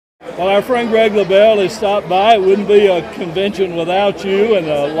Well, our friend Greg Lebel has stopped by. It wouldn't be a convention without you and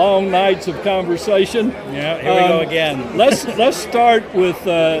long nights of conversation. Yeah, here we go again. Let's start with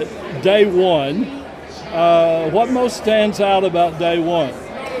day one. What most stands out about day one?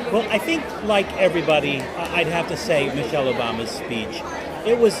 Well, I think, like everybody, I'd have to say Michelle Obama's speech.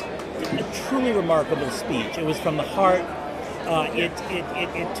 It was a truly remarkable speech. It was from the heart.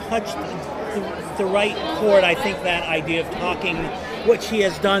 It touched the right chord. I think that idea of talking, what she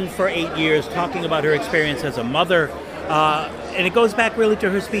has done for 8 years, talking about her experience as a mother, and it goes back really to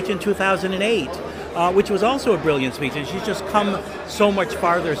her speech in 2008, which was also a brilliant speech, and she's just come so much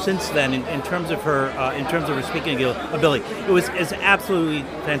farther since then in terms of her speaking ability. It was absolutely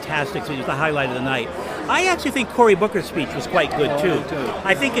fantastic. So it was the highlight of the night. I actually think Cory Booker's speech was quite good too.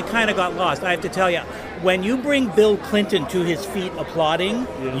 I think it kind of got lost. I have to tell you, when you bring Bill Clinton to his feet applauding,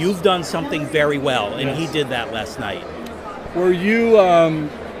 you've done something very well, and he did that last night. Were you,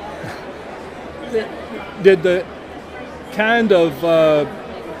 did the kind of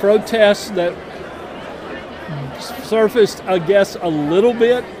protests that surfaced, I guess, a little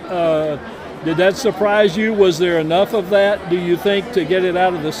bit, did that surprise you? Was there enough of that, do you think, to get it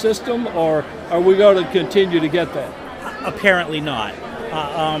out of the system, or are we going to continue to get that? Apparently not.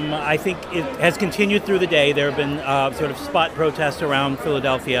 I think it has continued through the day. There have been sort of spot protests around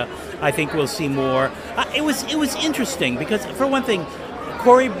Philadelphia. I think we'll see more. It was interesting because, for one thing,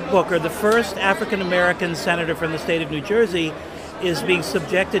 Cory Booker, the first African-American senator from the state of New Jersey, is being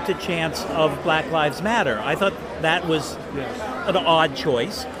subjected to chants of Black Lives Matter. I thought that was an odd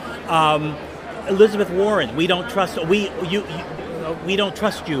choice. Elizabeth Warren, we don't trust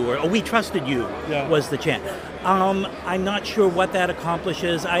you, or we trusted you, was the chant. I'm not sure what that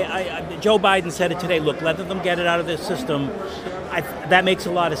accomplishes. Joe Biden said it today. Look, let them get it out of their system. That makes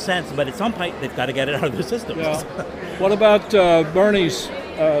a lot of sense, but at some point they've got to get it out of their system. Yeah. What about Bernie's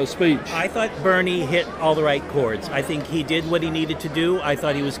speech? I thought Bernie hit all the right chords. I think he did what he needed to do. I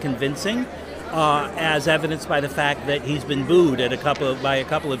thought he was convincing, as evidenced by the fact that he's been booed by a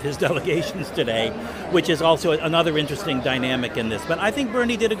couple of his delegations today, which is also another interesting dynamic in this. But I think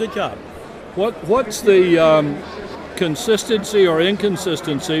Bernie did a good job. What's the consistency or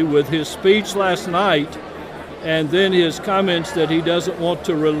inconsistency with his speech last night and then his comments that he doesn't want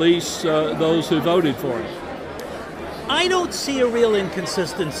to release those who voted for him? I don't see a real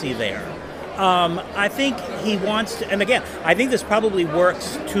inconsistency there. I think he wants to, and again, I think this probably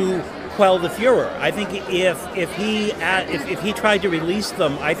works to quell the furor. I think if he tried to release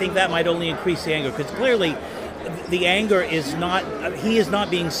them, I think that might only increase the anger, because clearly the anger is not, he is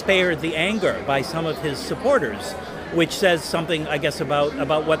not being spared the anger by some of his supporters, which says something, I guess,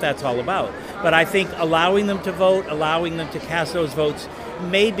 about what that's all about. But I think allowing them to vote, allowing them to cast those votes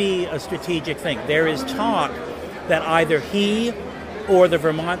may be a strategic thing. There is talk that either he or the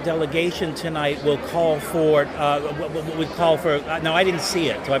Vermont delegation tonight will call for, now I didn't see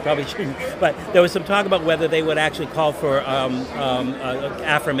it, so I probably shouldn't, but there was some talk about whether they would actually call for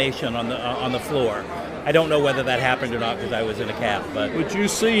affirmation on the floor. I don't know whether that happened or not because I was in a cab. But would you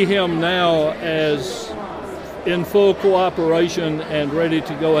see him now as in full cooperation and ready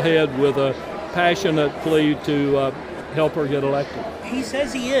to go ahead with a passionate plea to help her get elected? He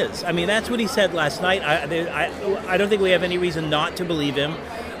says he is. I mean, that's what he said last night. I don't think we have any reason not to believe him.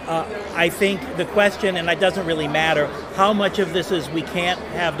 I think the question, and it doesn't really matter, how much of this is we can't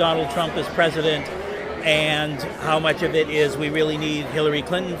have Donald Trump as president, and how much of it is we really need Hillary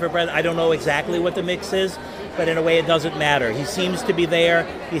Clinton for president. I don't know exactly what the mix is, but in a way it doesn't matter. He seems to be there.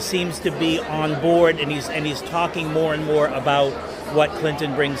 He seems to be on board, and he's talking more and more about what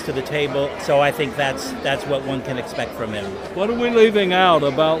Clinton brings to the table. So I think that's what one can expect from him. What are we leaving out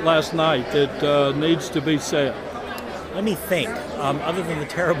about last night that needs to be said? Let me think. Other than the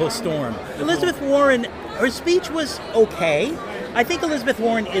terrible storm, Elizabeth Warren, her speech was okay. I think Elizabeth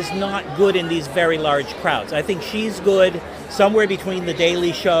Warren is not good in these very large crowds. I think she's good somewhere between The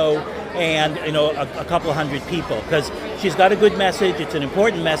Daily Show and a couple hundred people, because she's got a good message. It's an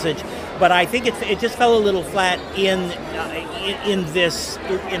important message, but I think it just fell a little flat in this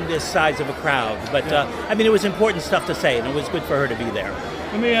size of a crowd. But I mean, it was important stuff to say, and it was good for her to be there.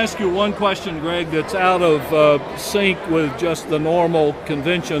 Let me ask you one question, Greg, that's out of sync with just the normal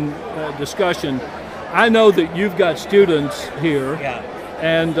convention discussion. I know that you've got students here,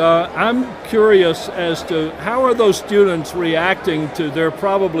 and I'm curious as to how are those students reacting to their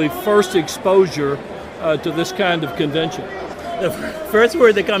probably first exposure to this kind of convention? The first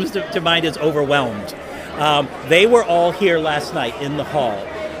word that comes to mind is overwhelmed. They were all here last night in the hall,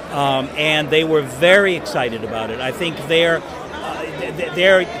 and they were very excited about it. I think they're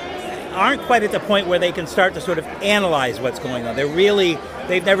aren't quite at the point where they can start to sort of analyze what's going on.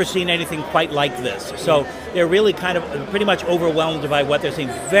 They've never seen anything quite like this. So they're really kind of pretty much overwhelmed by what they're seeing.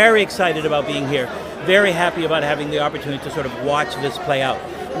 Very excited about being here. Very happy about having the opportunity to sort of watch this play out.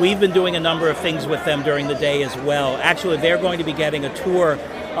 We've been doing a number of things with them during the day as well. Actually, they're going to be getting a tour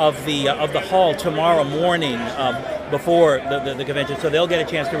of the hall tomorrow morning before the convention, so they'll get a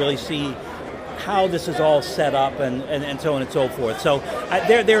chance to really see how this is all set up and so on and so forth. So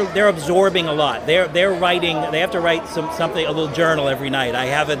they're absorbing a lot. They're writing. They have to write something, a little journal every night. I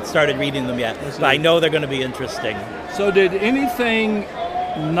haven't started reading them yet, but I know they're going to be interesting. So did anything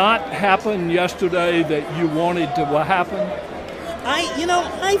not happen yesterday that you wanted to happen?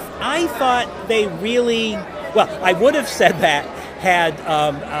 I thought they really, well, I would have said that had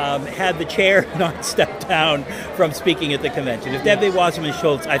the chair not stepped down from speaking at the convention. If Debbie Wasserman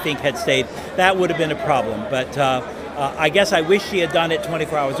Schultz, I think, had stayed, that would have been a problem. But I guess I wish she had done it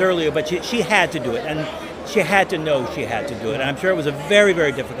 24 hours earlier, but she had to do it, and she had to know she had to do it. And I'm sure it was a very,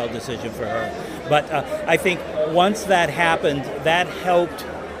 very difficult decision for her. But I think once that happened, that helped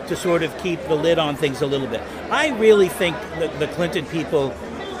to sort of keep the lid on things a little bit. I really think that the Clinton people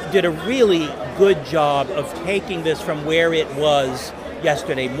did a really good job of taking this from where it was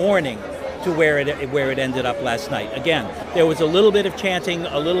yesterday morning to where it ended up last night. Again, there was a little bit of chanting,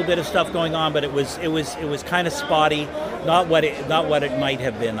 a little bit of stuff going on, but it was kind of spotty, not what it might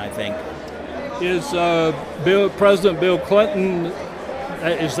have been, I think. Is President Bill Clinton,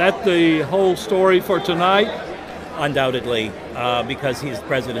 is that the whole story for tonight? Undoubtedly, because he's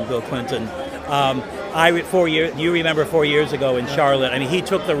President Bill Clinton. You remember 4 years ago in Charlotte, I mean, he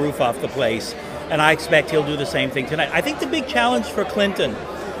took the roof off the place, and I expect he'll do the same thing tonight. I think the big challenge for Clinton,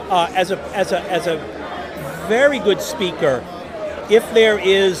 as a very good speaker, if there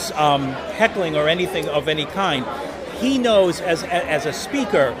is heckling or anything of any kind, he knows as a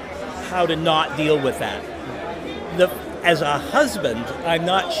speaker how to not deal with that. As a husband, I'm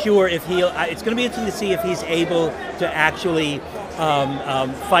not sure if it's going to be interesting to see if he's able to actually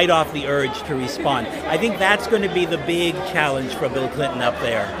fight off the urge to respond. I think that's going to be the big challenge for Bill Clinton up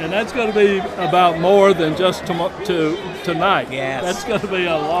there. And that's going to be about more than just tonight. Yes. That's going to be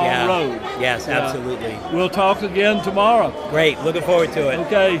a long road. Yes, absolutely. We'll talk again tomorrow. Great. Looking forward to it.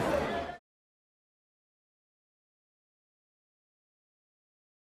 Okay.